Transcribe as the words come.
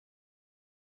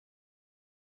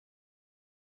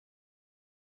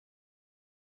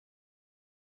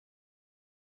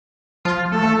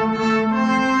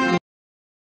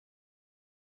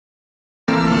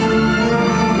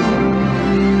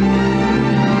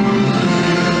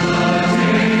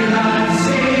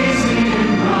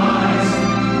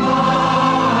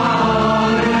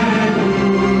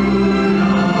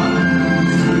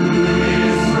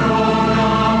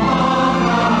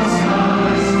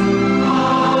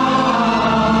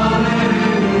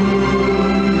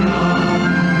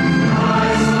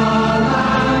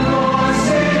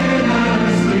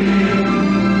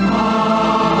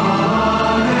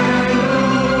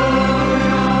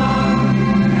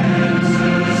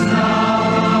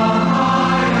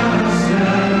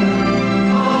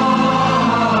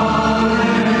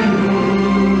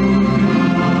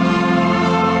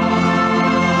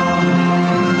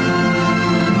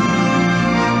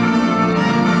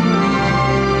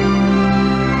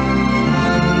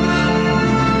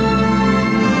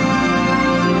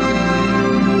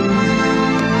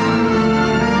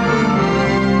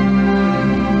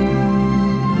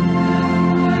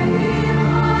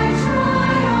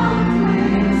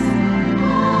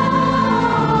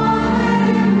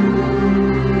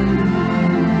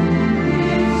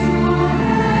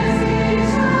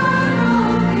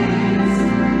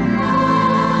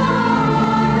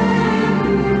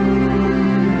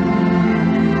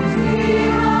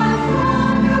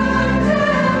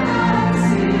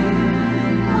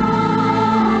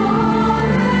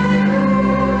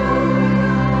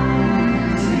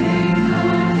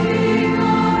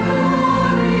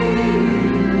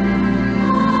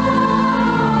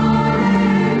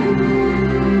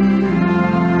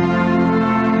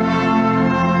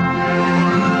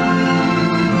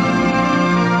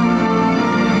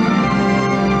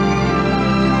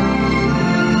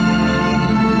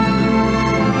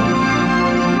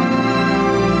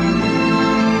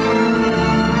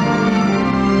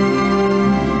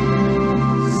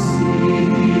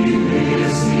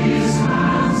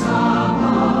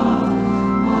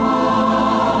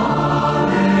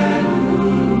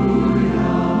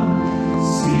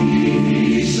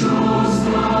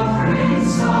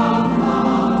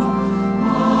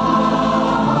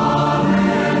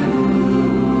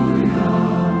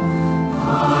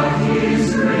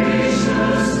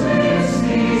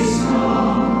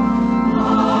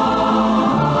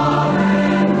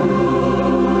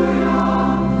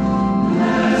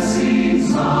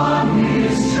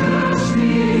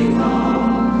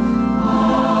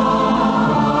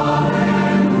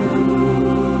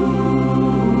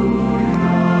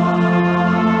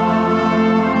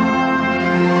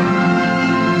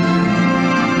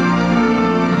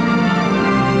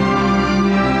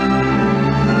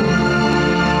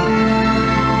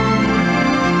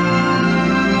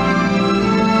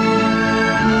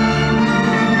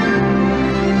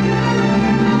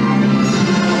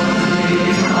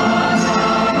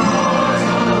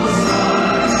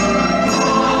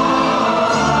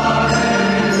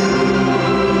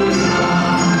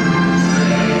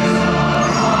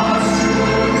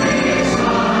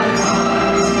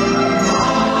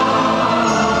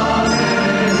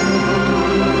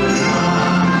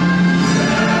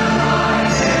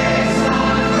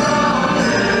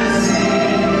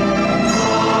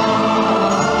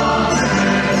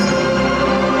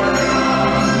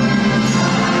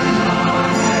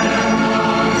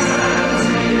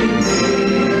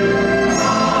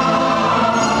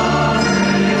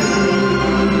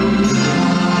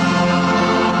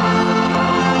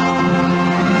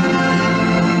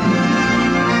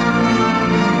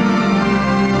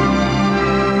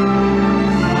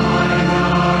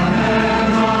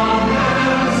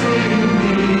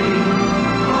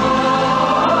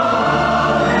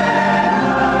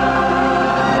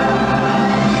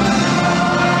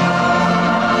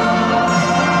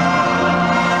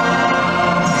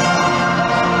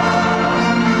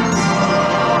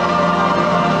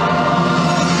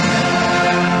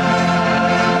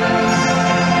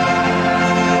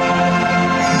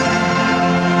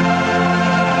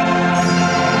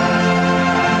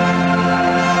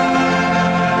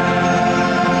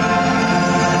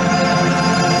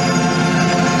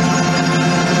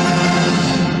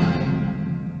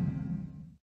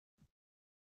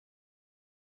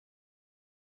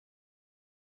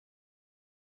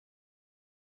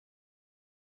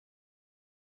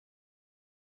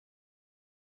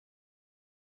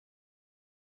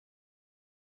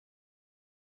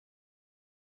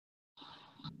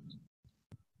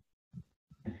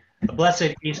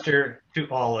blessed Easter to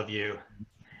all of you.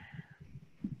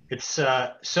 It's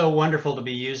so wonderful to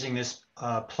be using this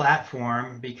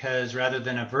platform because rather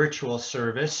than a virtual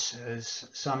service, as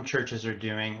some churches are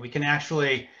doing, we can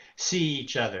actually see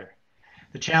each other.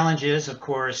 The challenge is, of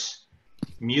course,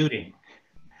 muting.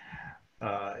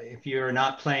 If you're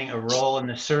not playing a role in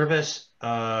the service,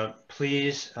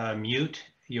 please mute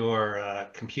your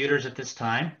computers at this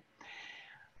time.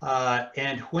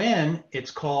 And when it's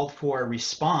called for a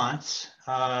response,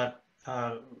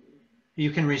 you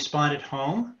can respond at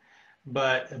home,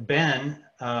 but Ben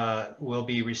will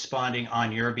be responding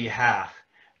on your behalf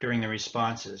during the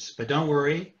responses. But don't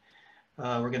worry,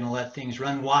 we're going to let things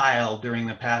run wild during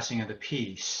the passing of the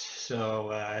peace.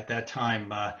 So at that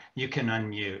time, you can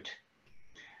unmute.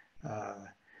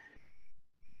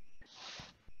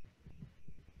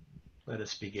 Let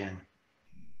us begin.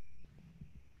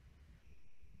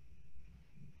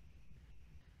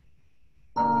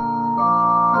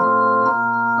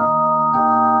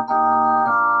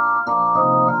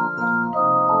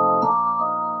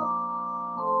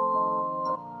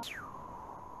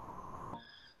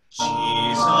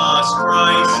 Jesus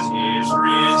Christ is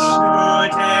risen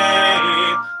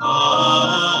today. Alleluia.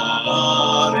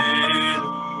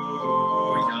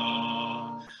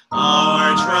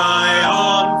 Our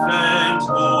triumphant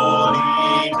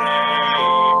holy day.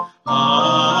 Alleluia.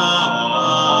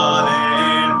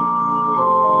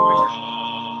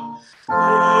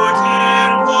 Put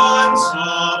him once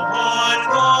upon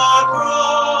the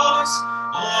cross.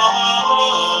 Alleluia.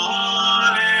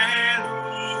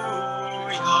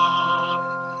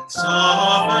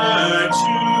 Suffer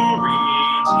to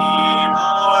redeem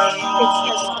our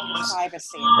loss.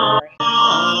 Privacy.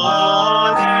 Alleluia.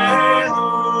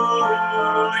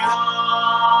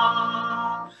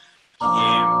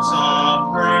 Hymns of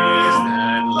praise,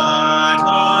 then let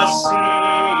us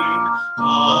sing.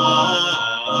 Alleluia.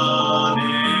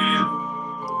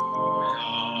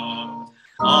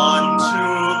 Unto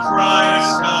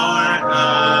Christ our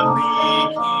happy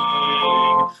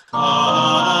King. Alleluia.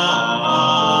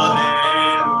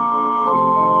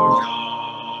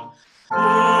 Who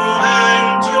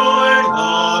endured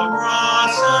the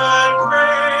cross and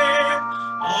grave.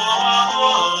 Alleluia.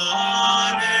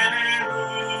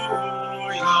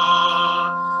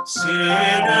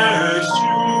 Sinners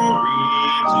to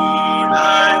redeem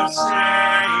and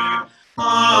save.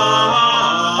 Alleluia.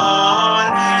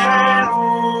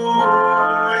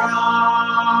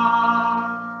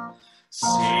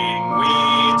 Sing we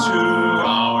to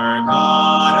our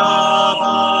God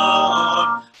above.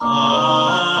 Alleluia.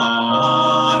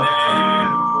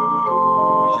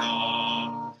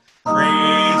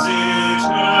 Praise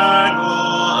eternal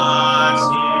as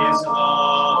his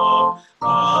love.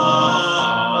 Alleluia.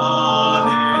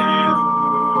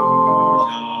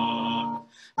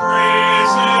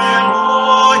 Praise him,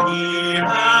 all ye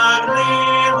heavenly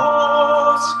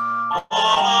hosts.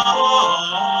 Alleluia.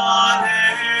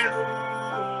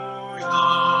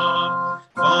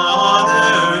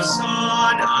 Father,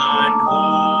 Son, and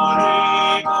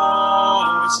Holy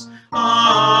Ghost.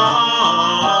 Alleluia.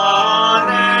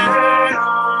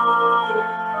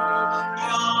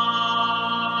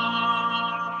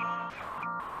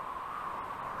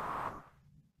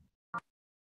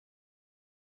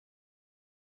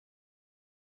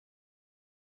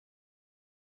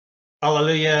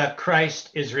 Hallelujah, Christ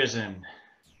is risen.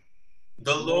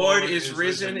 The Lord is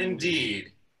risen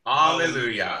indeed.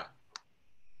 Alleluia.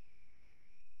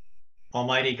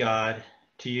 Almighty God,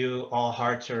 to you all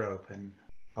hearts are open,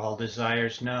 all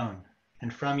desires known,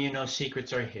 and from you no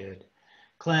secrets are hid.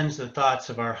 Cleanse the thoughts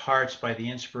of our hearts by the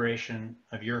inspiration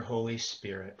of your Holy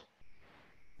Spirit,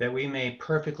 that we may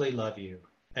perfectly love you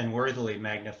and worthily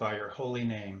magnify your holy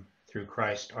name through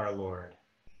Christ our Lord.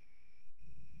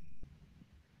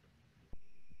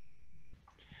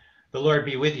 The Lord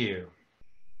be with you.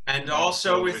 And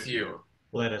also with you.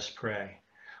 Let us pray.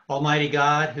 Almighty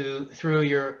God, who through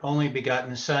your only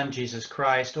begotten Son, Jesus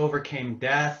Christ, overcame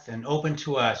death and opened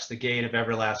to us the gate of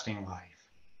everlasting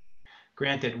life,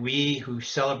 grant that we who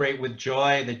celebrate with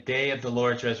joy the day of the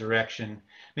Lord's resurrection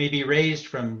may be raised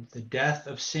from the death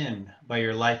of sin by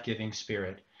your life-giving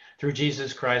Spirit, through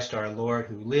Jesus Christ our Lord,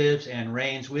 who lives and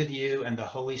reigns with you and the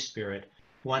Holy Spirit,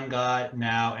 one God,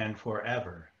 now and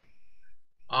forever.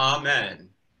 Amen.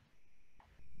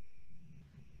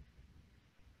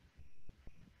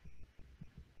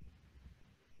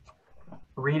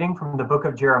 Reading from the book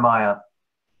of Jeremiah.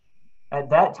 At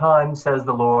that time, says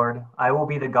the Lord, I will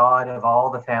be the God of all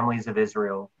the families of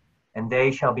Israel, and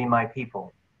they shall be my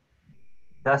people.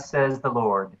 Thus says the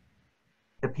Lord,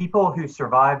 the people who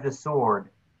survived the sword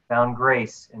found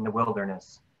grace in the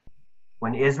wilderness.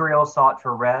 When Israel sought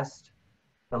for rest,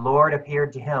 the Lord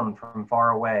appeared to him from far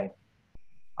away.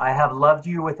 I have loved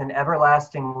you with an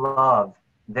everlasting love.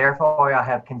 Therefore I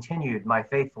have continued my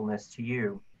faithfulness to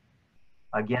you.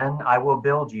 Again, I will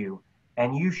build you,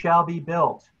 and you shall be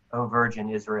built, O Virgin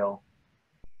Israel.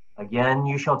 Again,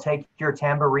 you shall take your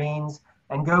tambourines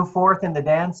and go forth in the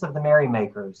dance of the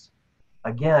merrymakers.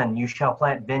 Again, you shall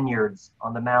plant vineyards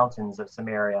on the mountains of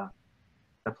Samaria.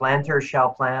 The planters shall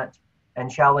plant and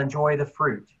shall enjoy the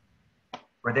fruit.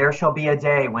 For there shall be a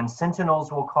day when sentinels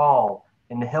will call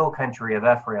in the hill country of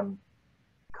Ephraim.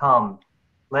 Come,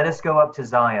 let us go up to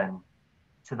Zion,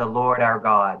 to the Lord our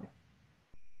God.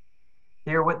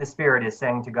 Hear what the Spirit is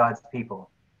saying to God's people.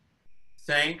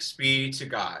 Thanks be to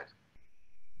God.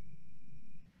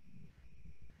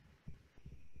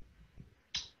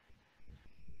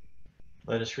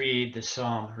 Let us read the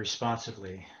psalm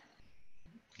responsively.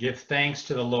 Give thanks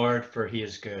to the Lord, for he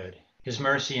is good. His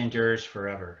mercy endures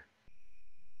forever.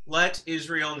 Let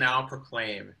Israel now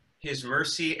proclaim, his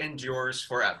mercy endures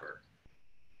forever.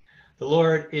 The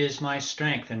Lord is my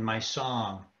strength and my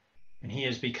song, and he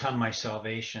has become my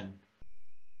salvation.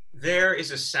 There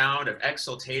is a sound of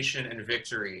exultation and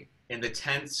victory in the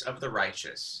tents of the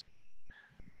righteous.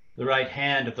 The right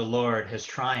hand of the Lord has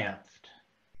triumphed.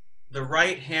 The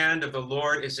right hand of the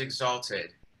Lord is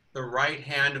exalted. The right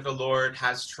hand of the Lord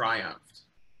has triumphed.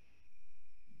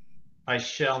 I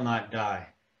shall not die,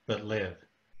 but live,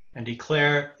 and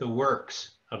declare the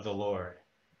works of the Lord.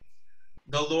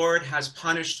 The Lord has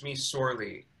punished me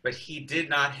sorely, but he did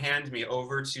not hand me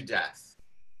over to death.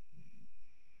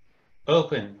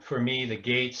 Open for me the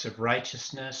gates of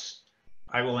righteousness.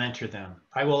 I will enter them.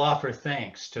 I will offer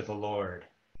thanks to the Lord.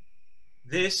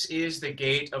 This is the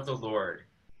gate of the Lord.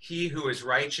 He who is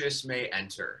righteous may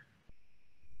enter.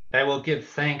 I will give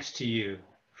thanks to you,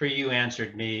 for you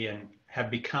answered me and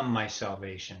have become my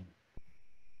salvation.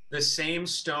 The same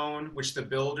stone which the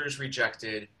builders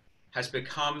rejected has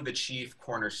become the chief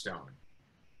cornerstone.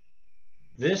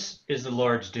 This is the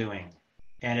Lord's doing,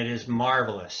 and it is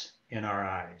marvelous in our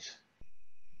eyes.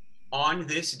 On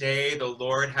this day the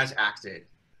Lord has acted.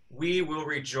 We will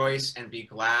rejoice and be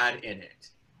glad in it.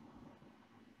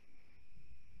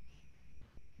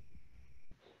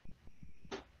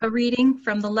 A reading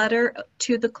from the letter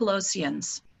to the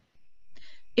Colossians.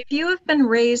 If you have been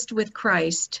raised with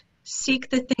Christ, seek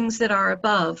the things that are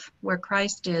above, where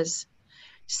Christ is,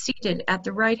 seated at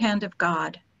the right hand of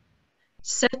God.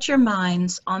 Set your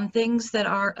minds on things that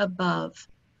are above,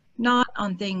 not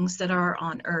on things that are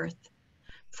on earth.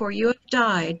 For you have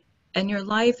died, and your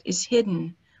life is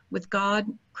hidden with God,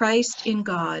 Christ in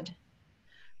God.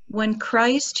 When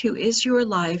Christ, who is your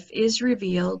life, is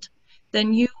revealed,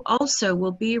 then you also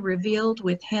will be revealed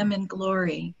with him in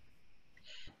glory.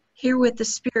 Hear what the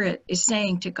Spirit is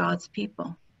saying to God's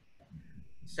people.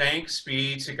 Thanks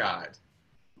be to God.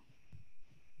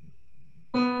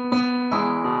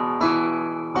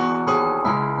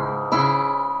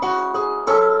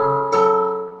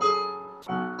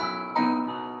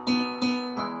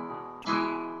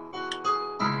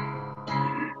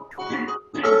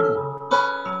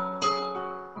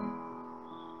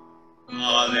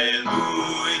 Alleluia,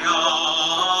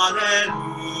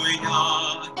 alleluia,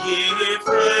 give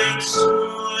thanks to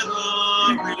the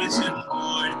risen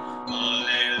Lord.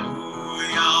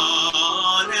 Alleluia,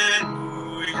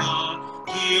 alleluia,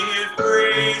 give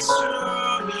praise to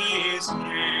his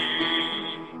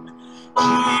name.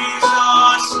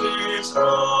 Jesus is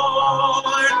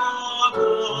Lord of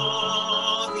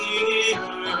all the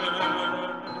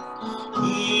earth.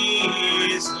 He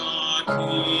is the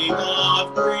King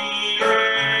of creation.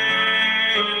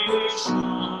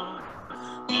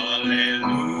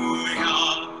 Alleluia,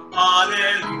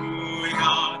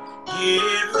 alleluia,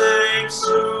 give thanks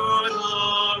to the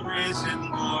risen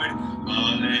Lord.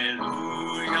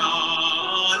 Alleluia,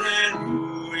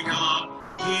 alleluia,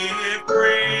 give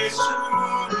praise to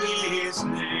his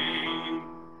name.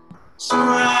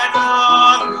 Spread the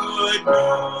good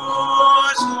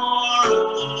news for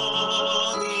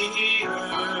all the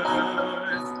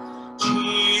earth.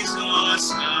 Jesus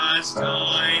has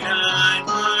died and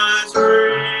has risen.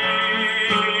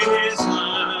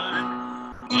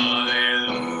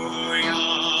 Alleluia,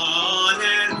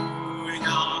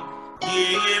 alleluia,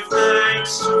 give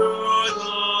thanks to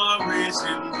the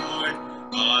risen Lord.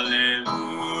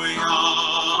 Alleluia,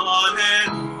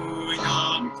 alleluia,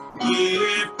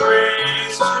 give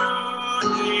praise to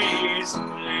his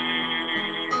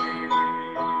name.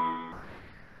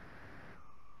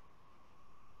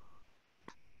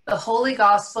 The Holy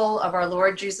Gospel of our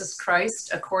Lord Jesus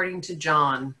Christ according to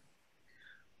John.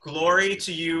 Glory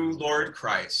to you, Lord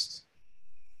Christ.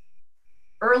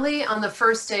 Early on the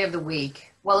first day of the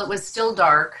week, while it was still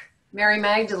dark, Mary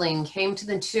Magdalene came to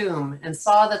the tomb and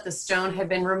saw that the stone had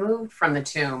been removed from the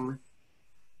tomb.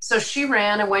 So she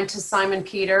ran and went to Simon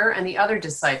Peter and the other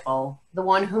disciple, the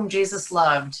one whom Jesus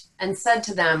loved, and said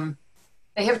to them,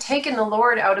 "They have taken the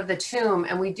Lord out of the tomb,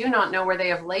 and we do not know where they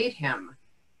have laid him."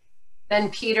 Then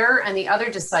Peter and the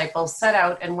other disciple set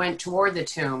out and went toward the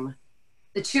tomb.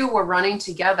 The two were running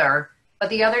together, but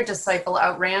the other disciple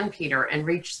outran Peter and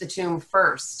reached the tomb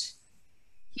first.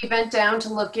 He bent down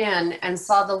to look in and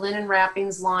saw the linen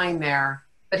wrappings lying there,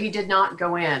 but he did not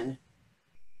go in.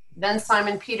 Then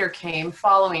Simon Peter came,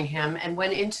 following him, and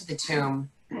went into the tomb.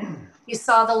 He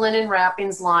saw the linen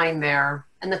wrappings lying there,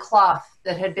 and the cloth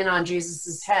that had been on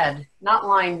Jesus' head, not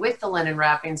lying with the linen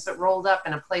wrappings, but rolled up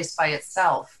in a place by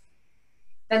itself.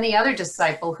 Then the other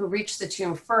disciple, who reached the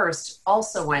tomb first,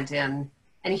 also went in,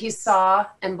 and he saw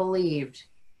and believed.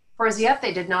 For as yet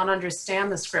they did not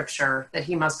understand the scripture that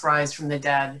he must rise from the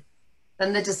dead.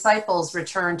 Then the disciples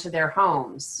returned to their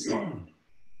homes.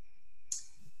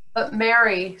 But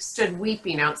Mary stood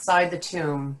weeping outside the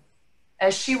tomb.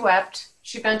 As she wept,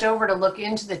 she bent over to look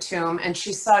into the tomb, and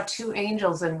she saw two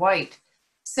angels in white,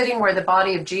 sitting where the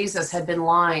body of Jesus had been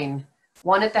lying,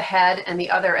 one at the head and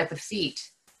the other at the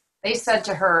feet. They said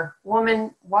to her,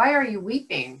 "Woman, why are you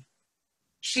weeping?"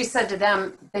 She said to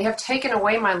them, "They have taken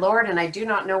away my Lord, and I do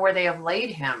not know where they have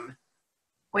laid him."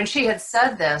 When she had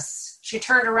said this, she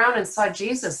turned around and saw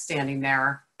Jesus standing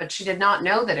there, but she did not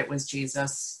know that it was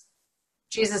Jesus.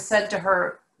 Jesus said to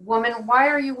her, "Woman, why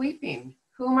are you weeping?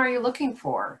 Whom are you looking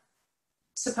for?"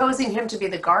 Supposing him to be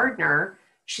the gardener,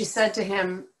 she said to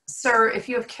him, "Sir, if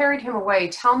you have carried him away,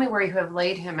 tell me where you have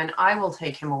laid him, and I will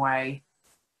take him away."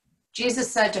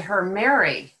 Jesus said to her,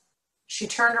 "Mary." She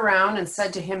turned around and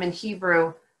said to him in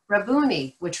Hebrew,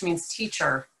 "Rabboni," which means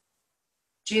teacher.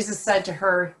 Jesus said to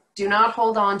her, "Do not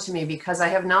hold on to me, because I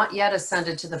have not yet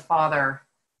ascended to the Father.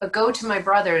 But go to my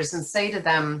brothers and say to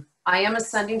them, I am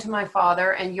ascending to my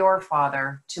Father and your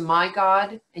Father, to my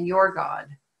God and your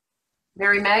God."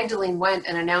 Mary Magdalene went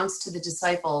and announced to the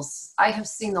disciples, "I have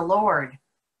seen the Lord."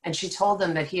 And she told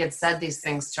them that he had said these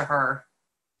things to her.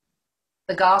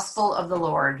 The Gospel of the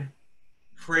Lord.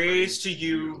 Praise to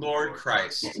you, Lord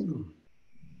Christ.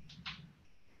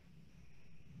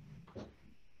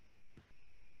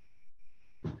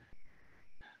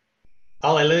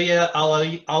 Alleluia,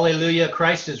 alleluia, alleluia,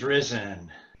 Christ is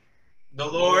risen. The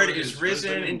Lord is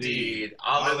risen indeed.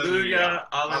 Alleluia,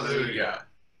 alleluia.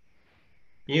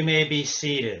 You may be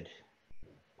seated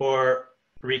or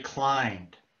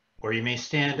reclined, or you may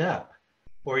stand up,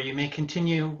 or you may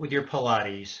continue with your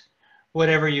Pilates,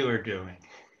 whatever you are doing.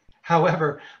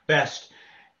 However best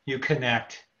you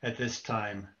connect at this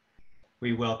time,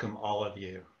 we welcome all of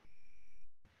you.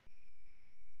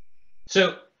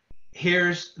 So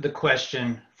here's the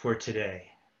question for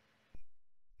today.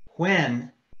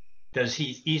 When does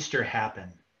Easter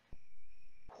happen?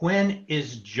 When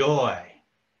is joy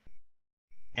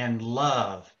and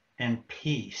love and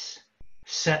peace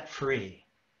set free?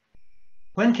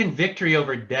 When can victory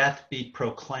over death be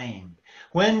proclaimed?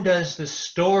 When does the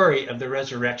story of the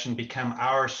resurrection become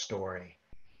our story?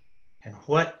 And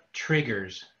what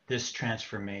triggers this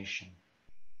transformation?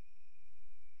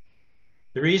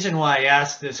 The reason why I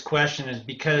ask this question is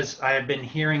because I have been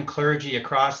hearing clergy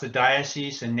across the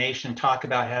diocese and nation talk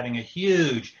about having a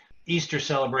huge Easter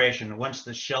celebration once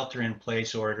the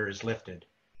shelter-in-place order is lifted.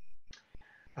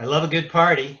 I love a good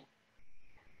party.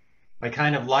 I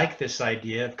kind of like this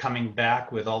idea of coming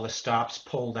back with all the stops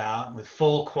pulled out, with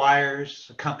full choirs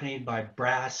accompanied by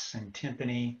brass and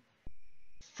timpani,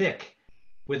 thick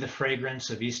with the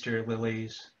fragrance of Easter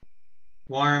lilies,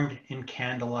 warmed in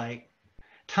candlelight,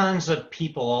 tons of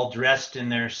people all dressed in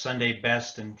their Sunday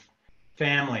best and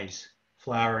families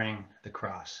flowering the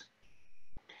cross.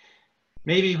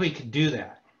 Maybe we could do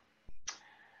that.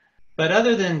 But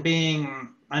other than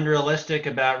being unrealistic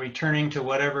about returning to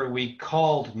whatever we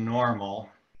called normal,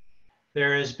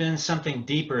 there has been something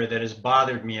deeper that has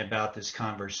bothered me about this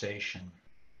conversation.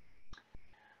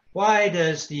 Why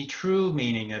does the true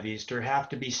meaning of Easter have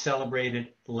to be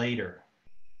celebrated later?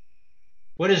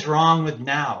 What is wrong with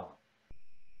now?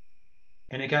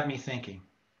 And it got me thinking,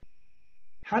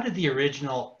 how did the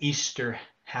original Easter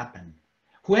happen?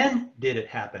 When did it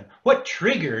happen? What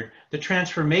triggered the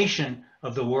transformation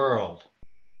of the world?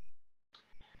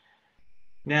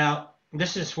 Now,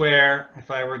 this is where,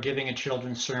 if I were giving a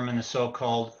children's sermon, the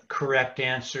so-called correct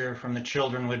answer from the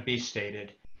children would be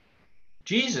stated.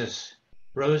 Jesus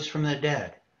rose from the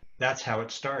dead. That's how it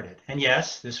started. And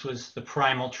yes, this was the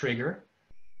primal trigger.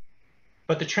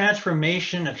 but the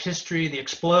transformation of history, the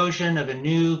explosion of a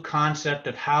new concept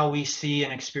of how we see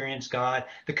and experience God,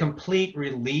 the complete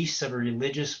release of a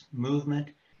religious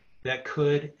movement that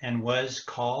could and was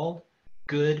called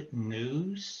good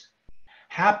news,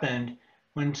 happened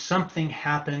when something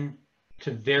happened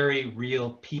to very real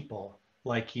people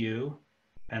like you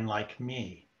and like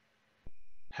me.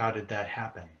 How did that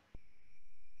happen?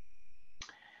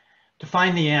 To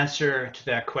find the answer to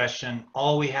that question,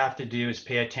 all we have to do is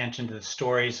pay attention to the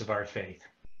stories of our faith.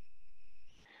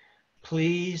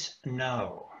 Please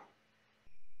know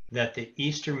that the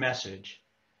Easter message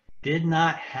did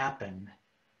not happen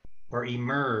or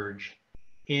emerge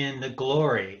in the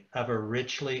glory of a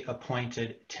richly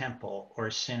appointed temple or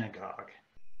synagogue.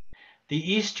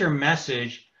 The Easter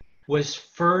message was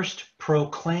first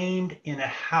proclaimed in a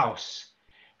house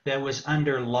that was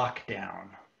under lockdown.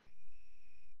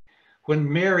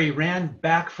 When Mary ran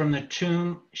back from the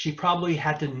tomb, she probably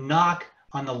had to knock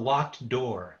on the locked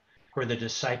door where the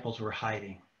disciples were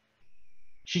hiding.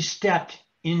 She stepped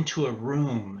into a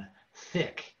room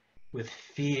thick with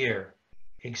fear,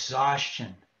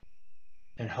 exhaustion,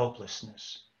 and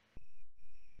hopelessness.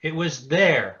 It was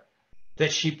there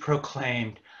that she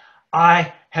proclaimed,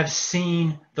 "I have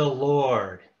seen the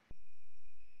Lord."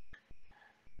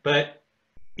 But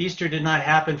Easter did not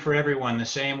happen for everyone the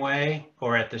same way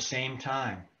or at the same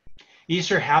time.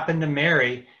 Easter happened to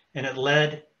Mary, and it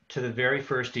led to the very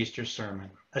first Easter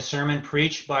sermon, a sermon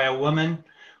preached by a woman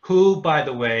who, by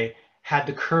the way, had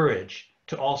the courage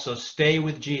to also stay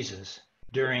with Jesus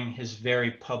during his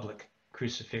very public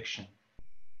crucifixion.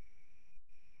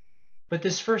 But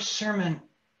this first sermon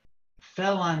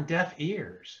fell on deaf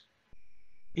ears.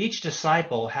 Each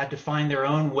disciple had to find their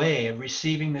own way of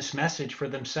receiving this message for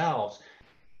themselves.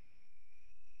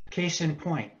 Case in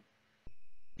point,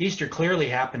 Easter clearly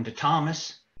happened to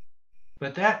Thomas,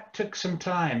 but that took some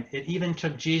time. It even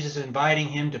took Jesus inviting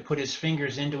him to put his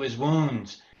fingers into his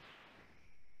wounds.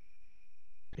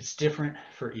 It's different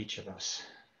for each of us.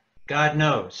 God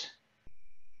knows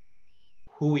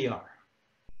who we are,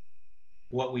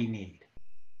 what we need,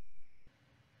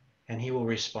 and he will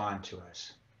respond to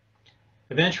us.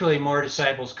 Eventually, more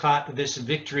disciples caught this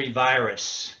victory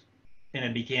virus, and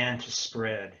it began to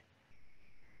spread.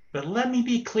 But let me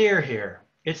be clear here.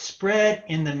 It spread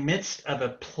in the midst of a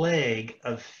plague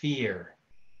of fear.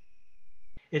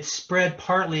 It spread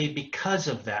partly because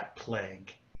of that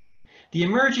plague. The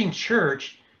emerging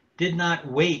church did not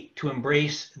wait to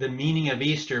embrace the meaning of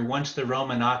Easter once the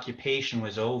Roman occupation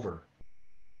was over.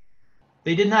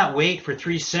 They did not wait for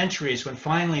 3 centuries when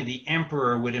finally the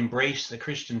emperor would embrace the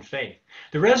Christian faith.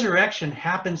 The resurrection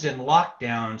happens in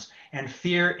lockdowns and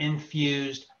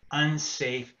fear-infused,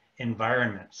 unsafe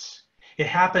environments. It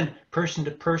happened person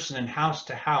to person and house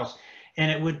to house, and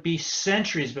it would be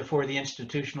centuries before the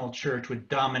institutional church would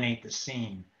dominate the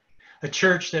scene, a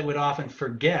church that would often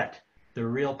forget the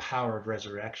real power of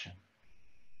resurrection.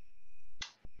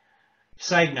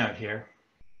 Side note here,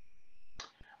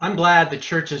 I'm glad the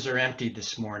churches are emptied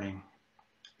this morning.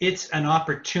 It's an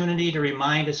opportunity to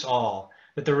remind us all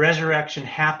that the resurrection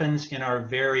happens in our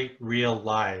very real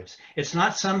lives. It's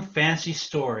not some fancy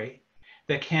story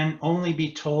that can only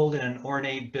be told in an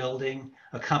ornate building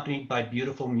accompanied by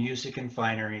beautiful music and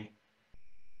finery.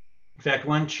 In fact,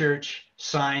 one church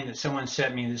sign that someone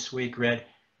sent me this week read,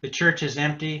 "The church is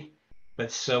empty,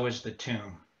 but so is the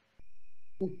tomb."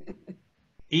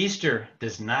 Easter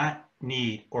does not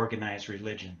need organized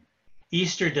religion.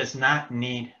 Easter does not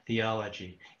need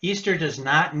theology. Easter does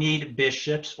not need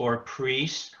bishops or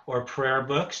priests or prayer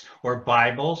books or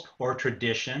Bibles or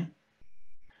tradition.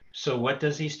 So what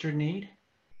does Easter need?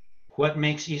 What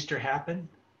makes Easter happen?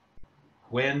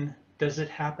 When does it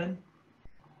happen?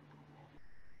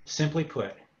 Simply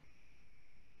put,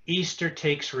 Easter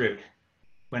takes root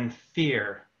when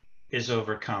fear is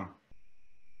overcome.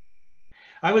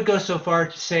 I would go so far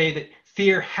to say that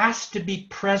fear has to be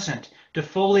present to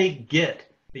fully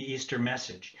get the Easter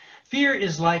message. Fear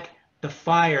is like the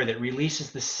fire that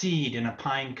releases the seed in a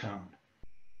pine cone.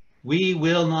 We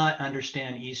will not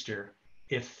understand Easter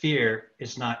if fear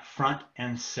is not front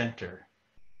and center,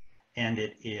 and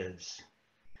it is.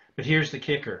 But here's the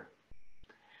kicker.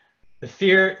 The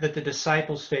fear that the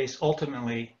disciples face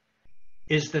ultimately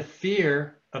is the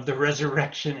fear of the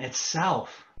resurrection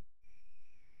itself.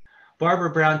 Barbara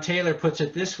Brown Taylor puts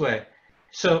it this way.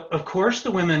 So, of course,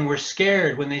 the women were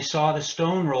scared when they saw the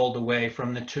stone rolled away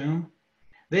from the tomb.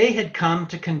 They had come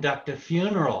to conduct a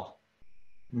funeral,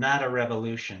 not a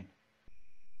revolution.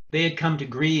 They had come to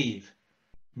grieve,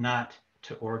 not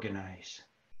to organize.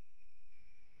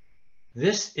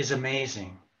 This is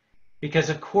amazing because,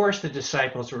 of course, the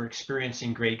disciples were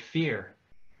experiencing great fear.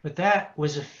 But that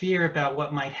was a fear about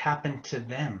what might happen to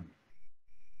them.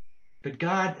 But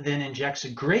God then injects a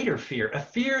greater fear, a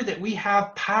fear that we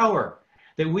have power,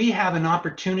 that we have an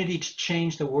opportunity to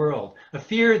change the world, a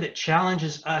fear that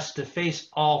challenges us to face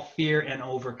all fear and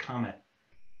overcome it.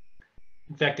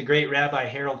 In fact, the great Rabbi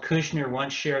Harold Kushner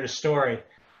once shared a story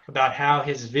about how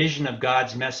his vision of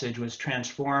God's message was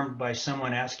transformed by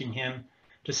someone asking him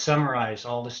to summarize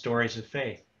all the stories of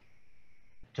faith,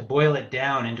 to boil it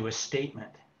down into a statement.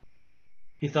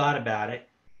 He thought about it,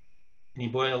 and he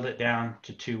boiled it down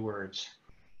to 2 words: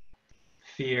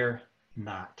 fear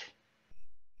not.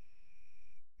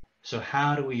 So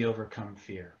how do we overcome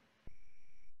fear?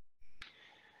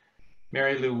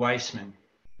 Mary Lou Weissman,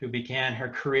 who began her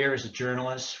career as a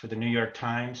journalist for the New York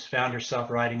Times, found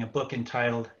herself writing a book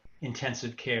entitled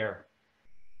Intensive Care,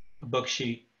 a book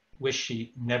she wished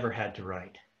she never had to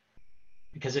write,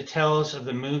 because it tells of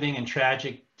the moving and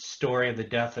tragic story of the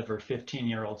death of her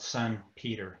 15-year-old son,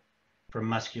 Peter, from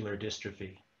muscular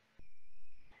dystrophy.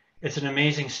 It's an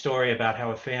amazing story about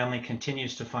how a family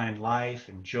continues to find life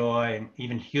and joy and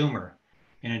even humor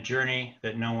in a journey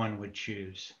that no one would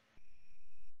choose.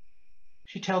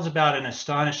 She tells about an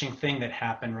astonishing thing that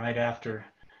happened right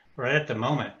at the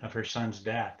moment of her son's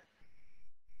death.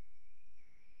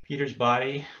 Peter's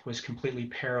body was completely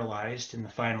paralyzed in the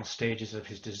final stages of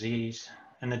his disease,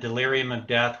 and the delirium of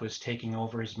death was taking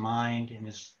over his mind in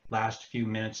his last few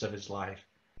minutes of his life.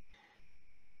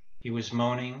 He was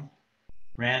moaning,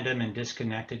 random and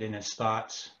disconnected in his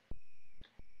thoughts.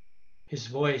 His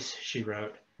voice, she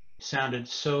wrote, sounded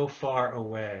so far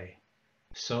away,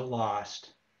 so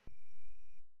lost.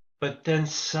 But then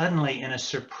suddenly, in a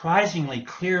surprisingly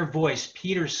clear voice,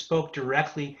 Peter spoke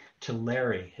directly to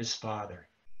Larry, his father.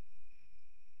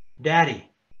 "Daddy,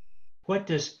 what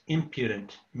does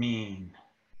impudent mean?"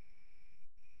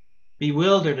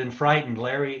 Bewildered and frightened,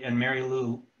 Larry and Mary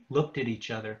Lou looked at each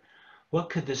other. What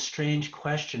could this strange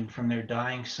question from their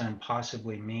dying son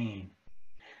possibly mean?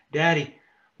 "Daddy,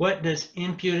 what does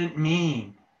impudent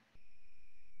mean?"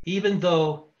 Even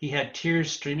though he had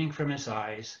tears streaming from his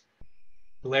eyes,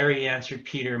 Larry answered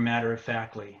Peter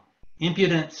matter-of-factly.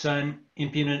 "Impudent, son,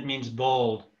 impudent means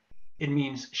bold. It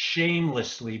means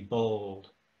shamelessly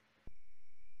bold."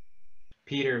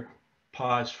 Peter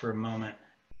paused for a moment,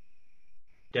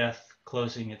 death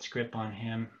closing its grip on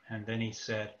him, and then he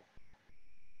said,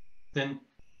 "Then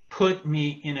put me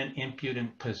in an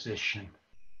impudent position."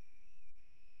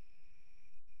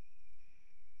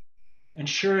 And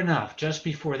sure enough, just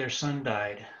before their son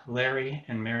died, Larry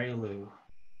and Mary Lou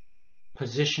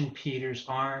positioned Peter's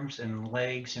arms and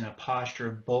legs in a posture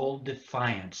of bold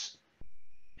defiance,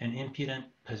 an impudent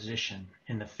position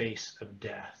in the face of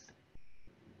death.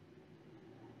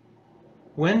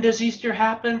 When does Easter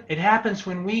happen? It happens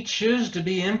when we choose to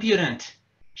be impudent,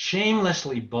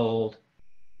 shamelessly bold,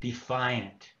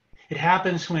 defiant. It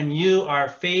happens when you are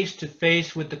face to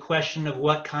face with the question of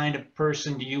what kind of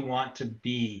person do you want to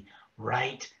be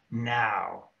right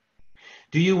now?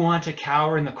 Do you want to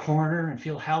cower in the corner and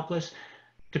feel helpless,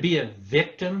 to be a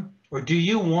victim? Or do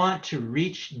you want to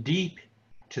reach deep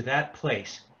to that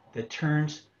place that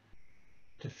turns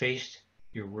to face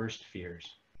your worst fears?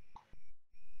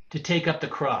 To take up the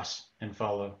cross and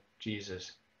follow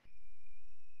Jesus?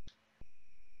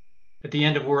 At the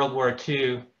end of World War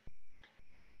II,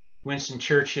 Winston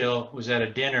Churchill was at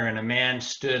a dinner and a man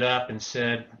stood up and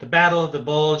said, "At the Battle of the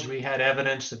Bulge, we had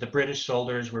evidence that the British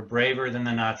soldiers were braver than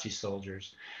the Nazi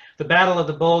soldiers. The Battle of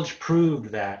the Bulge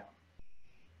proved that."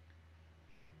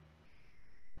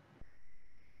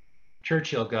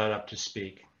 Churchill got up to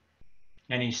speak,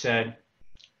 and he said,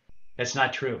 "That's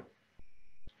not true.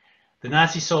 The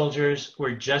Nazi soldiers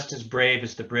were just as brave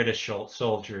as the British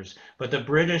soldiers, but the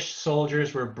British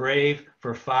soldiers were brave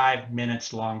for 5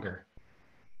 minutes longer."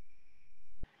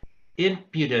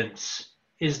 Impudence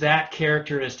is that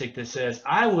characteristic that says,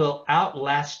 "I will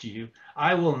outlast you.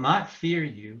 I will not fear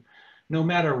you. No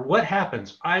matter what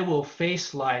happens, I will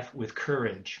face life with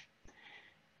courage."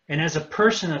 And as a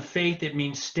person of faith, it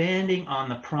means standing on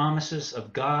the promises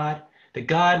of God, that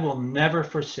God will never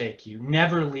forsake you,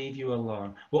 never leave you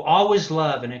alone, will always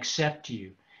love and accept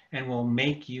you, and will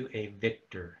make you a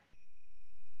victor.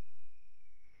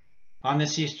 On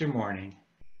this Easter morning,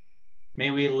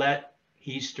 may we let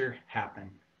Easter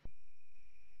happen.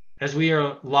 As we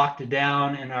are locked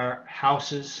down in our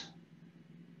houses,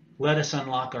 let us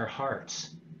unlock our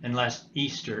hearts and let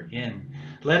Easter in.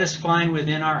 Let us find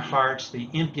within our hearts the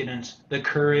impudence, the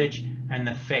courage, and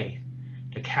the faith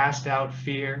to cast out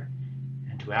fear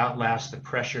and to outlast the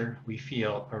pressure we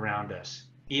feel around us,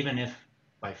 even if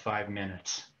by 5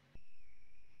 minutes.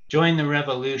 Join the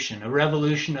revolution, a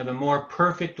revolution of a more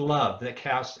perfect love that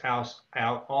casts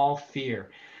out all fear.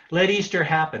 Let Easter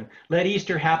happen. Let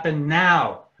Easter happen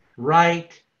now,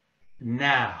 right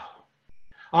now.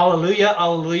 Alleluia,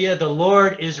 alleluia, the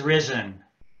Lord is risen.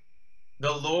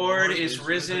 The Lord is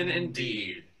risen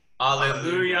indeed.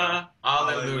 Alleluia,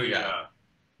 alleluia.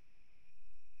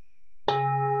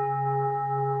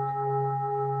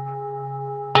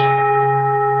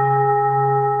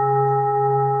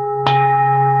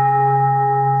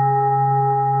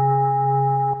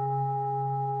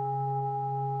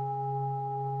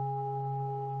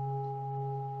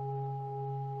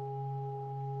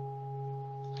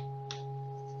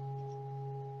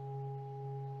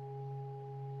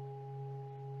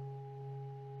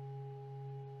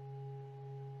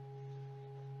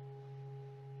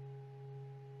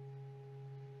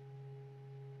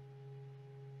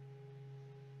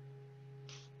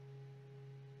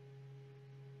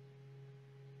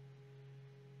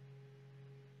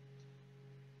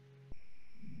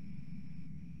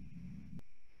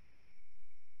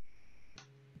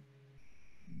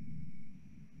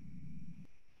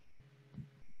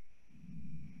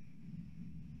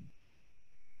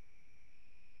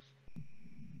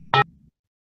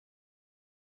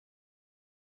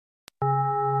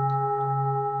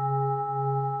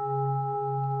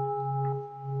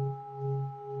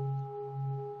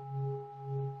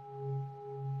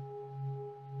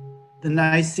 The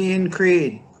Nicene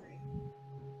Creed.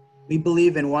 We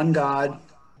believe in one God,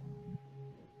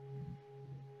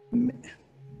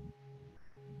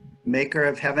 maker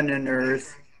of heaven and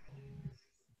earth,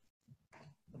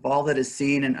 of all that is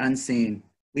seen and unseen.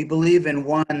 We believe in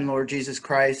one Lord Jesus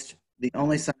Christ, the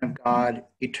only Son of God,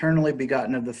 eternally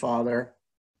begotten of the Father,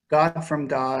 God from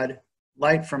God,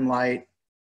 light from light,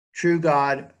 true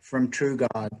God from true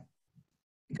God,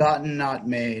 begotten, not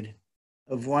made,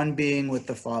 of one being with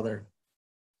the Father.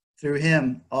 Through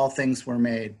him all things were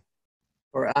made.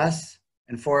 For us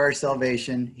and for our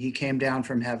salvation, he came down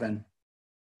from heaven.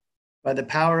 By the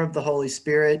power of the Holy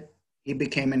Spirit, he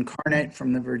became incarnate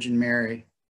from the Virgin Mary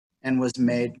and was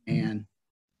made man.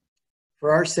 For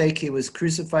our sake, he was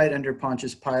crucified under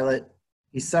Pontius Pilate.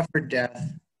 He suffered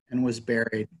death and was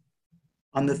buried.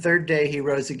 On the third day, he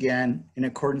rose again in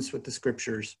accordance with the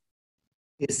scriptures.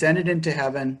 He ascended into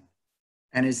heaven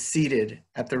and is seated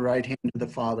at the right hand of the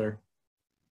Father.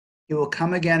 He will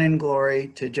come again in glory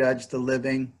to judge the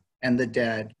living and the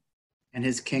dead, and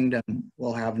his kingdom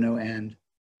will have no end.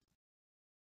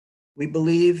 We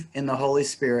believe in the Holy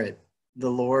Spirit, the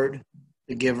Lord,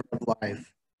 the giver of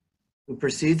life, who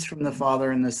proceeds from the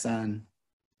Father and the Son.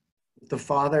 With the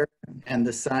Father and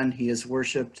the Son, he is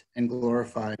worshiped and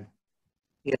glorified.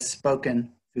 He has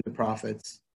spoken through the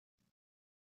prophets.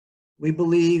 We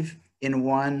believe in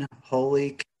one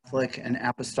holy, Catholic, and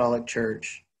apostolic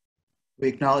church. We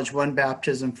acknowledge one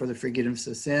baptism for the forgiveness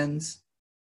of sins.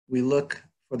 We look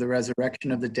for the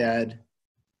resurrection of the dead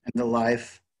and the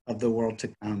life of the world to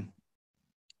come.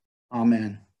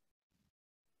 Amen.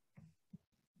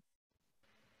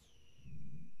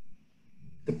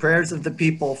 The prayers of the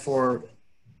people for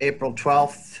April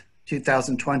 12th,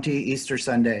 2020, Easter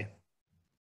Sunday.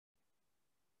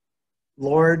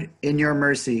 Lord, in your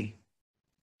mercy,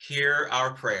 Hear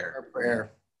our prayer. our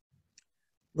prayer.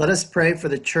 Let us pray for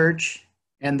the church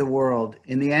and the world.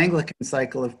 In the Anglican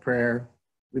cycle of prayer,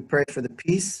 we pray for the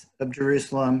peace of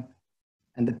Jerusalem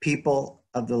and the people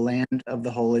of the land of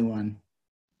the Holy One.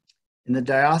 In the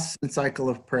diocesan cycle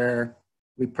of prayer,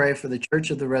 we pray for the Church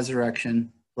of the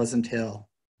Resurrection, Pleasant Hill.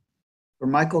 For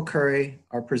Michael Curry,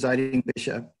 our presiding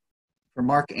bishop, for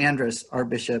Mark Andrus, our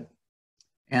bishop,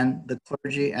 and the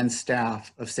clergy and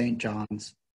staff of St.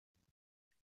 John's.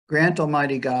 Grant,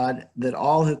 Almighty God, that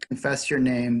all who confess your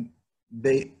name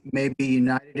may be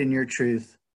united in your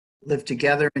truth, live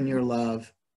together in your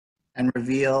love, and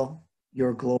reveal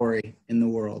your glory in the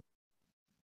world.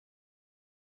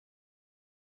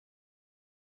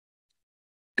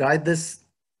 Guide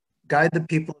the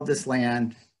people of this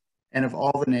land and of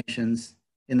all the nations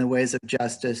in the ways of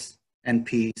justice and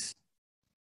peace,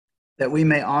 that we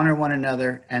may honor one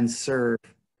another and serve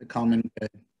the common good.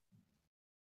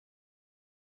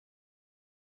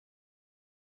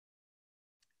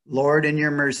 Lord, in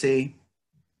your mercy,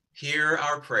 Hear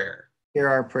our prayer. hear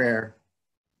our prayer.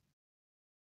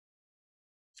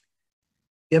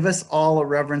 Give us all a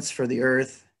reverence for the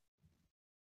earth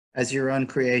as your own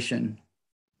creation,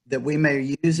 that we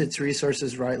may use its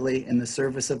resources rightly in the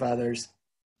service of others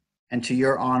and to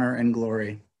your honor and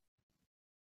glory.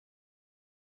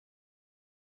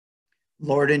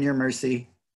 Lord, in your mercy,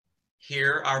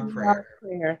 Hear our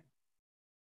prayer.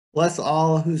 bless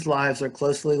all whose lives are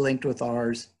closely linked with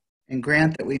ours and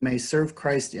grant that we may serve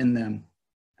Christ in them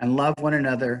and love one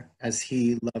another as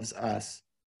he loves us.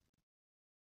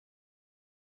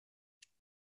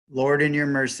 Lord, in your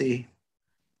mercy,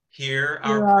 Hear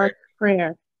Hear our our prayer.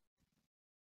 prayer.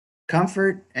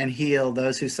 comfort and heal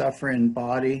those who suffer in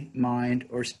body, mind,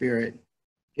 or spirit.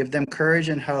 Give them courage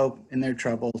and hope in their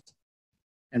troubles,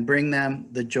 and bring them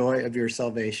the joy of your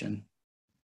salvation.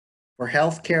 For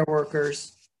healthcare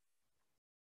workers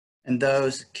and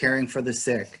those caring for the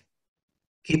sick,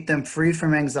 keep them free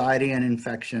from anxiety and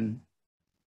infection.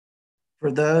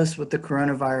 For those with the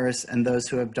coronavirus and those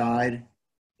who have died,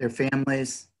 their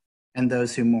families, and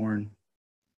those who mourn.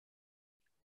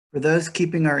 For those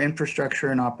keeping our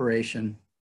infrastructure in operation,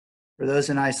 for those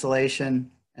in isolation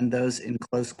and those in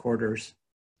close quarters,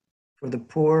 for the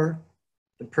poor,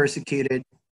 the persecuted,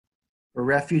 for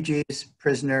refugees,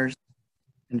 prisoners,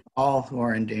 and all who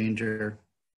are in danger,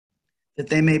 that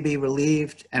they may be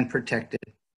relieved and protected.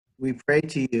 We pray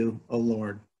to you, O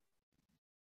Lord.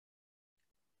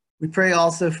 We pray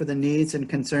also for the needs and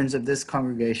concerns of this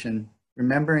congregation,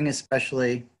 remembering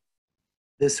especially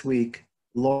this week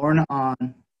Lorna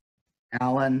On,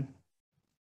 Alan,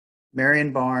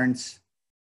 Marion Barnes,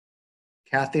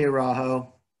 Kathy Arajo,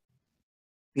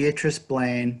 Beatrice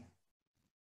Blaine,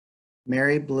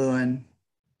 Mary Bluen,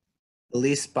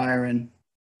 Elise Byron,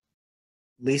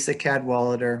 Lisa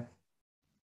Cadwallader,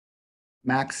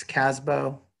 Max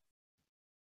Casbo,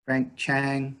 Frank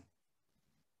Chang,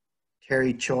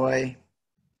 Terry Choi,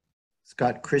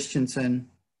 Scott Christensen,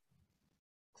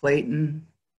 Clayton,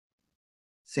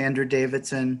 Sandra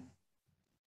Davidson,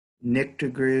 Nick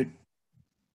DeGroot,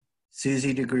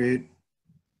 Susie DeGroot,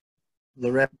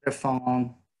 Loretta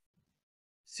Fong,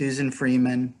 Susan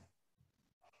Freeman,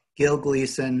 Gil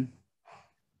Gleason,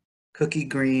 Cookie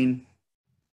Green,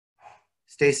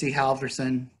 Stacy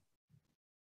Halverson,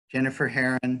 Jennifer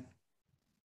Herron,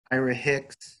 Ira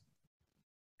Hicks,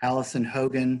 Allison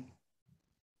Hogan,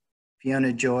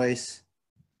 Fiona Joyce,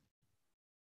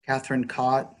 Catherine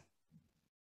Cott,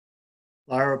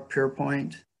 Laura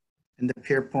Pierpoint, and the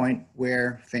Pierpoint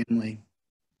Ware family.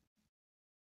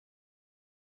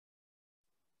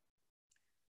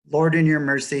 Lord, in your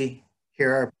mercy,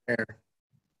 hear our prayer.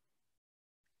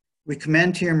 We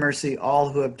commend to your mercy all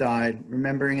who have died,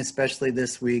 remembering especially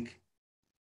this week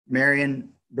Marion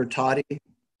Bertotti,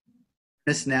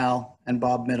 Ernest Nell, and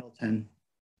Bob Middleton,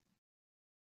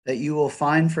 that you will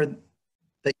find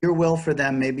that your will for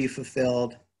them may be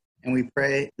fulfilled, and we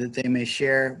pray that they may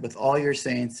share with all your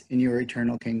saints in your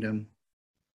eternal kingdom.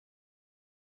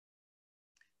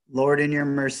 Lord, in your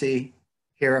mercy,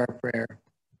 hear our prayer.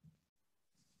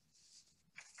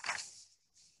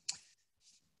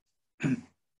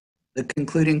 The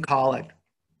concluding collect.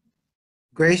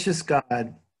 Gracious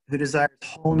God, who desires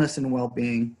wholeness and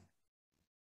well-being,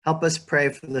 help us pray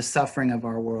for the suffering of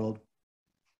our world.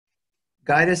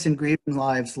 Guide us in grieving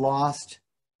lives lost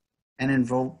and in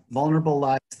vulnerable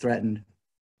lives threatened.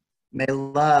 May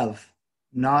love,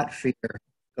 not fear,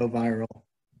 go viral.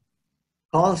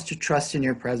 Call us to trust in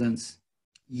your presence,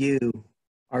 you,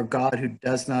 our God who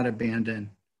does not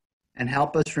abandon, and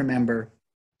help us remember,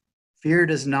 fear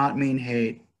does not mean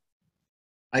hate.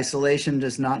 Isolation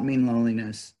does not mean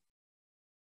loneliness.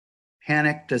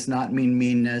 Panic does not mean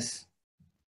meanness.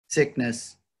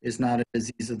 Sickness is not a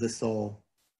disease of the soul.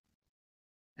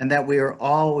 And that we are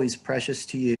always precious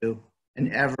to you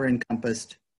and ever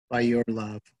encompassed by your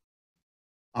love.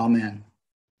 Amen.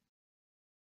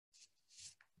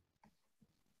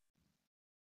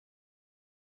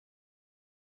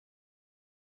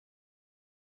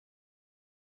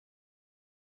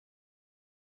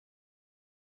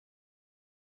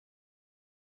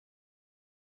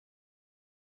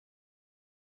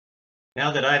 Now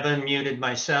that I've unmuted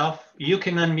myself, you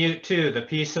can unmute too. The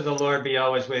peace of the Lord be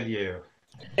always with you.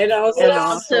 And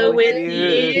also with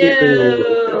you.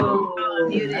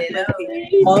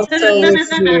 Also with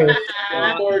you.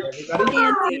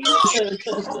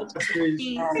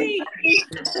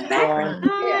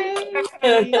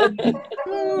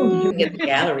 Get the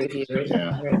gallery view. There we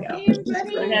go.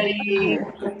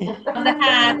 On the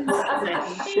hats.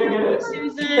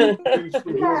 Susan.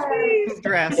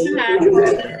 Dress.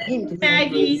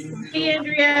 Maggie. Hey,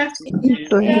 Andrea. Hey,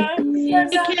 Ken.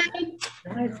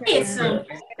 Hey, Sue.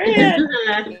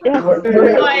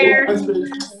 Choir.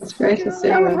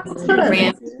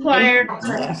 Choir.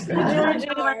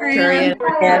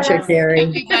 Patrick, Gary.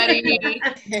 Everybody.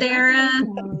 Sarah.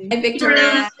 Hey,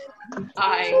 Victoria.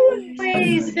 Hi.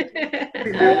 Please.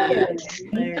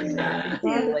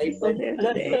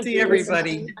 See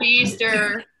everybody.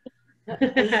 Easter.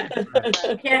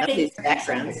 Kathy. These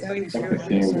backgrounds. That's a good start.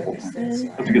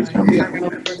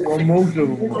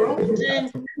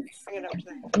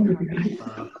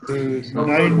 Susan.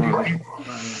 90.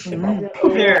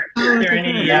 Are there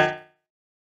any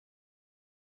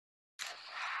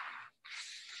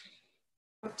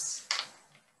Oops.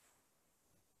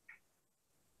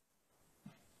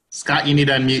 Scott, you need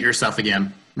to unmute yourself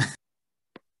again.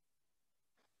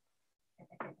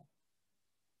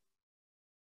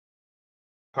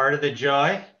 part of the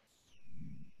joy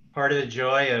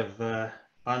of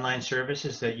online service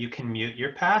is that you can mute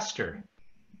your pastor?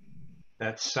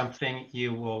 That's something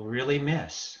you will really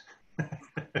miss.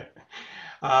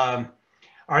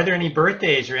 Are there any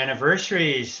birthdays or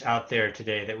anniversaries out there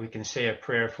today that we can say a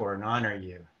prayer for and honor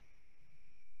you?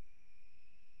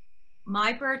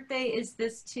 My birthday is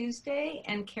this Tuesday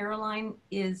and Caroline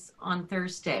is on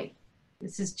Thursday.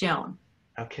 This is Joan.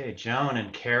 Okay, Joan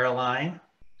and Caroline.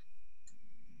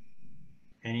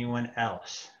 Anyone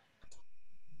else?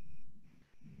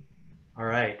 All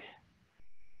right,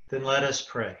 then let us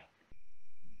pray.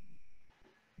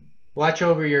 Watch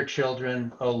over your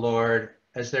children, O Lord,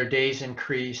 as their days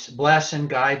increase. Bless and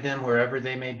guide them wherever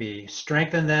they may be.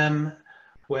 Strengthen them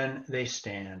when they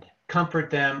stand. Comfort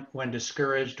them when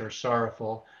discouraged or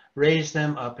sorrowful. Raise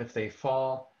them up if they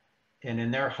fall. And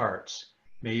in their hearts,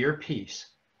 may your peace,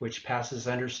 which passes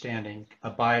understanding,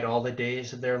 abide all the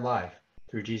days of their life,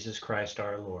 through Jesus Christ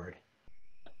our Lord.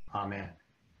 Amen.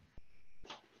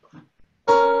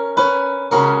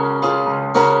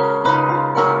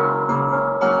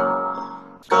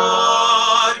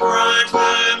 God grant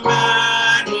them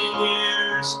many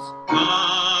years.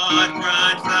 God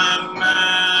grant them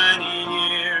many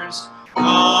years.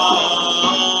 God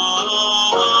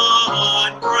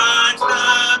grant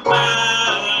them many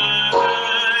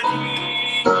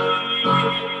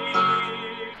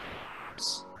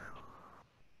years.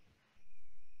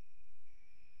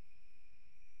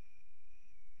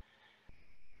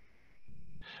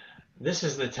 This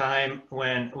is the time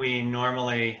when we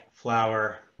normally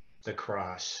flower the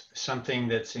cross, something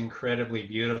that's incredibly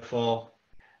beautiful.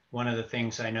 One of the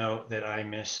things I know that I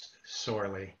miss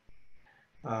sorely.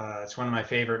 It's one of my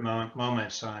favorite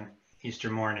moments on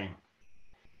Easter morning.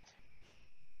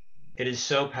 It is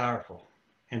so powerful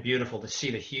and beautiful to see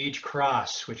the huge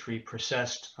cross which we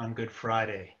processed on Good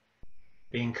Friday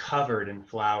being covered in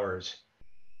flowers,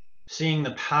 seeing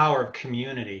the power of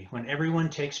community when everyone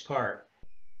takes part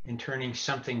in turning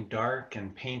something dark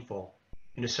and painful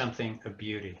into something of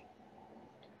beauty.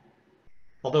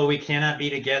 Although we cannot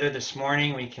be together this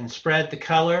morning, we can spread the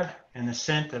color and the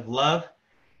scent of love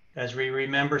as we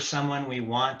remember someone we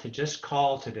want to just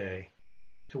call today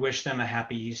to wish them a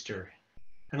happy Easter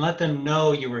and let them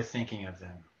know you were thinking of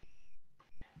them.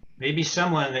 Maybe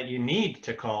someone that you need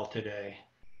to call today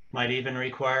might even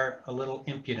require a little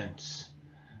impudence,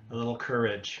 a little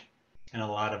courage, and a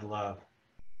lot of love.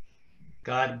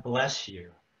 God bless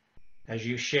you as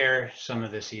you share some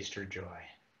of this Easter joy.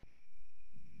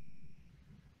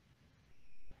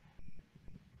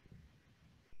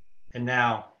 And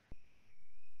now,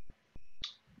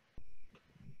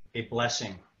 a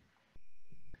blessing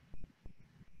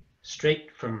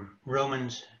straight from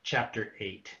Romans chapter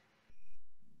 8.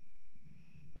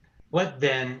 What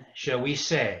then shall we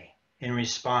say in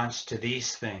response to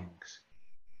these things?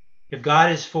 If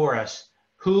God is for us,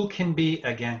 who can be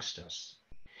against us?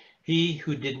 He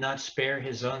who did not spare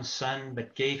his own son,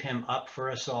 but gave him up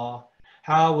for us all,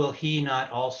 how will he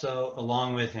not also,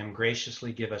 along with him,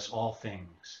 graciously give us all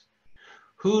things?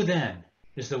 Who then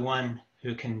is the one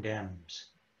who condemns?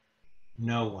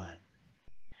 No one.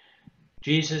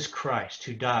 Jesus Christ,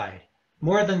 who died,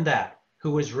 more than that, who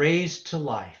was raised to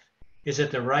life, is at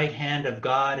the right hand of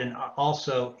God and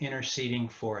also interceding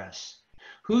for us.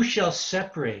 Who shall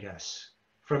separate us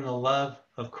from the love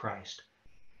of Christ?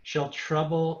 Shall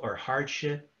trouble or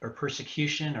hardship or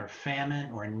persecution or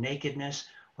famine or nakedness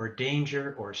or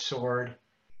danger or sword?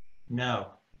 No.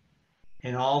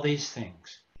 In all these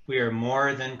things, we are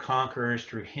more than conquerors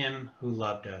through him who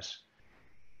loved us.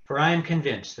 For I am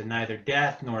convinced that neither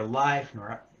death nor life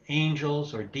nor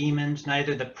angels or demons,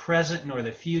 neither the present nor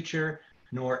the future,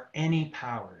 nor any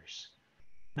powers,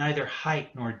 neither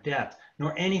height nor depth,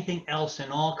 nor anything else in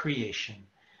all creation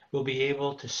will be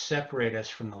able to separate us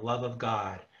from the love of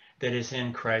God that is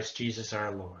in Christ Jesus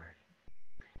our Lord.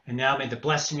 And now may the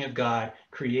blessing of God,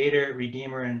 Creator,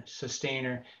 Redeemer, and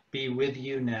Sustainer, be with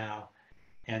you now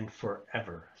and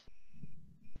forever.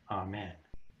 Amen.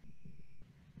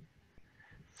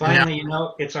 Finally, you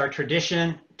know, it's our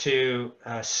tradition to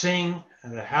sing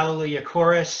the Hallelujah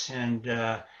chorus, and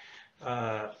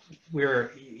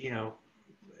we're,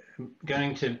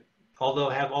 going to although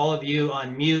have all of you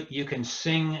on mute, you can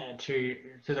sing to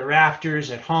the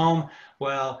rafters at home.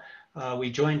 Well,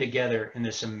 we join together in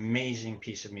this amazing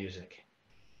piece of music.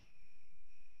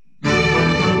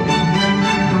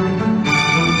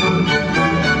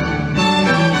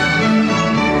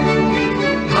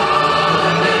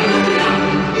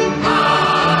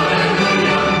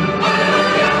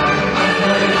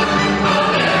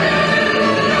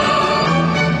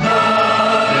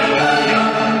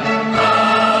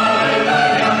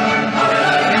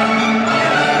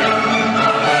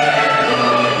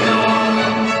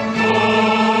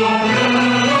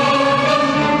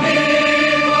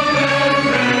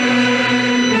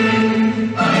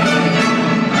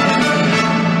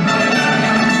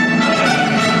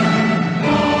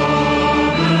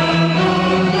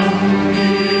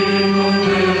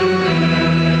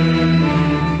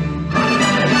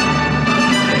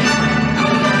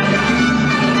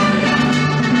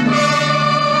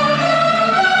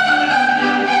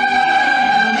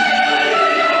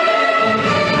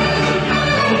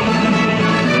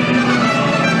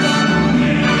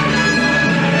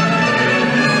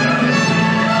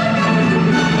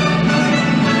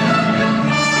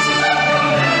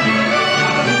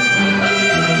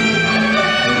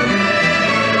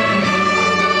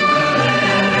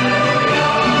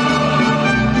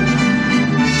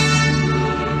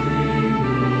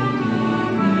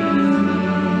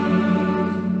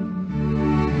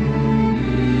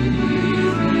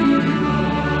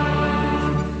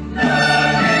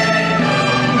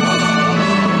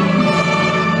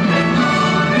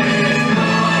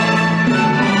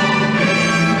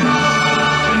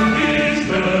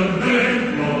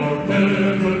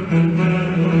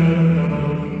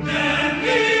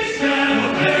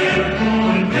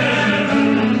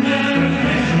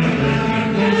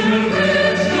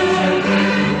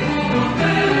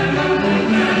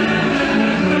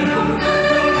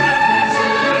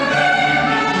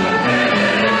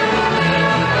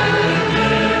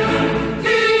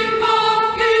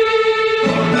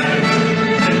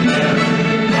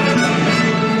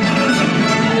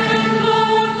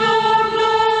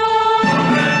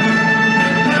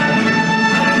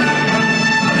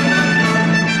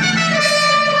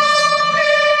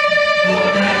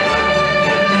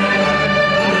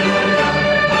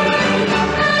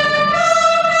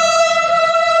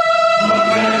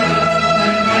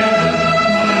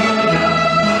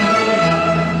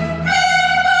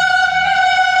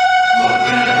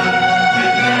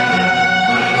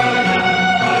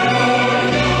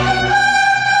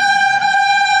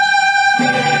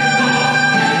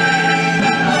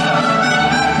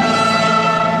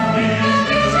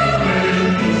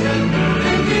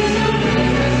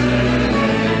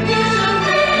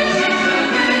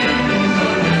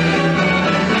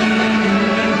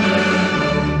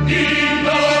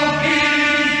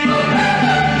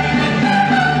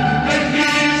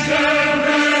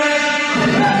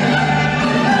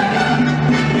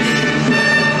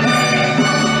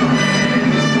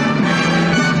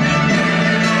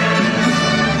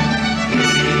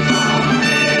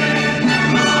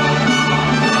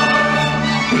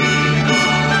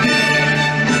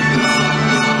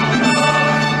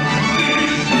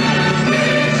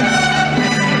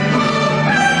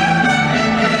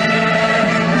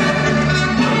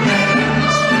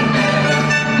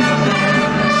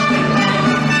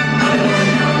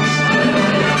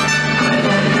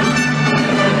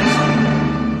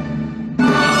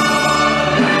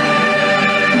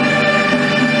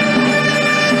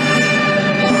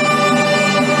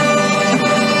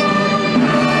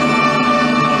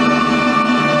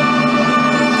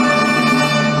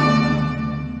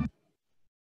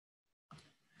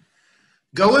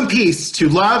 Go in peace to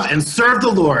love and serve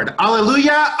the Lord.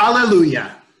 Alleluia,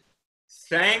 alleluia.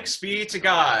 Thanks be to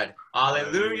God.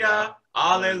 Alleluia,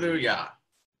 alleluia.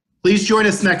 Please join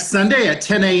us next Sunday at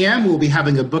 10 a.m. We'll be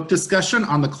having a book discussion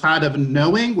on the Cloud of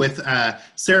Knowing with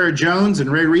Sarah Jones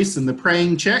and Ray Reese and the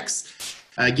Praying Chicks.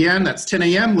 Again, that's 10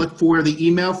 a.m. Look for the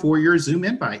email for your Zoom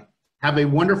invite. Have a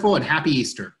wonderful and happy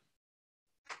Easter.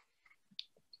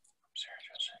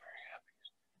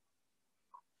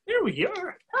 Here we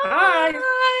are. Hi.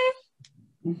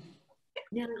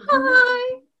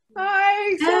 Hi.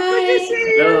 Hi. So Hi. good to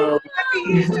see you. Happy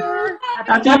Easter.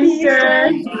 Happy Easter.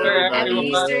 Happy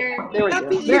Easter. There we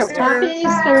Happy go. Easter. Happy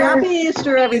Easter. Happy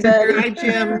Easter, everybody. Hi,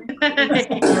 Jim.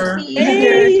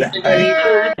 Hey.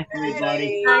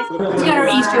 Everybody.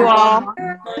 Merry Easter all.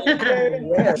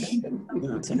 Yes.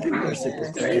 Some people are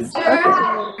super cool.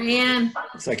 Brian.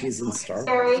 Looks like he's in Star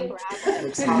Wars.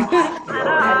 Looks like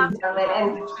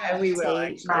We will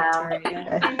actually.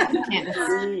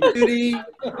 Judy.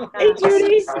 Hey,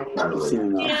 Judy.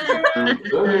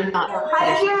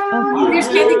 Here's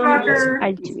Candy Crocker.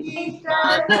 Hi, Judy.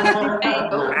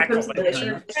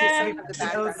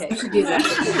 You should do that.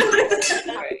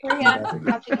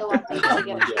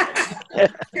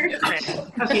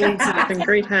 Some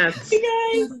great hats.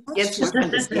 Yes, just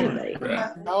understand.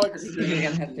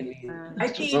 Hi,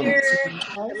 Peter.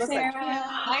 Hi, Sarah.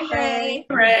 Hi,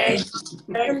 Ray.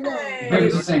 Maybe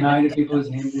just say hi to people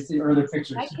or their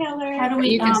pictures. Hi, Keller. How do we?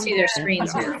 You can see their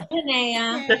screens here.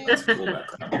 Linnea.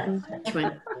 Which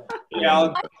one?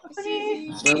 Yeah.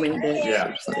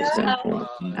 Yeah.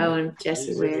 Oh, and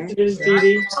Jesse Ware. Here's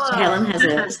Judy. Helen has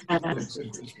a. I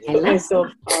put myself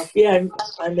off. Yeah,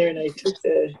 I'm there and I took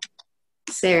the.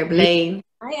 Sarah Blaine.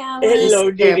 Hi, Alan. Hello,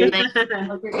 Sarah Judy. Blaine. Hi,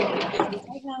 Helen.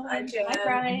 Hi,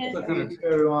 Brian. Looking at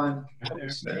everyone.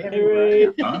 Hey, Ray.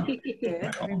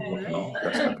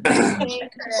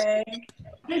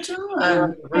 Hey,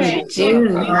 John. Hey,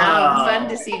 June. Wow, fun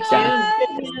to see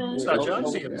June. Saw John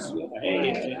see him.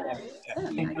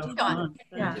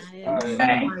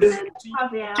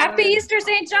 Happy Easter,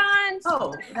 St. John's.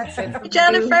 Oh, that's it.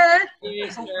 Jennifer.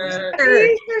 Easter.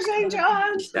 Easter, St.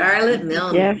 John. Charlotte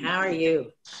Milne. Yeah. How are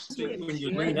you? When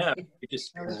you lean up, you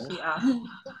just.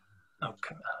 Oh,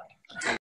 come on.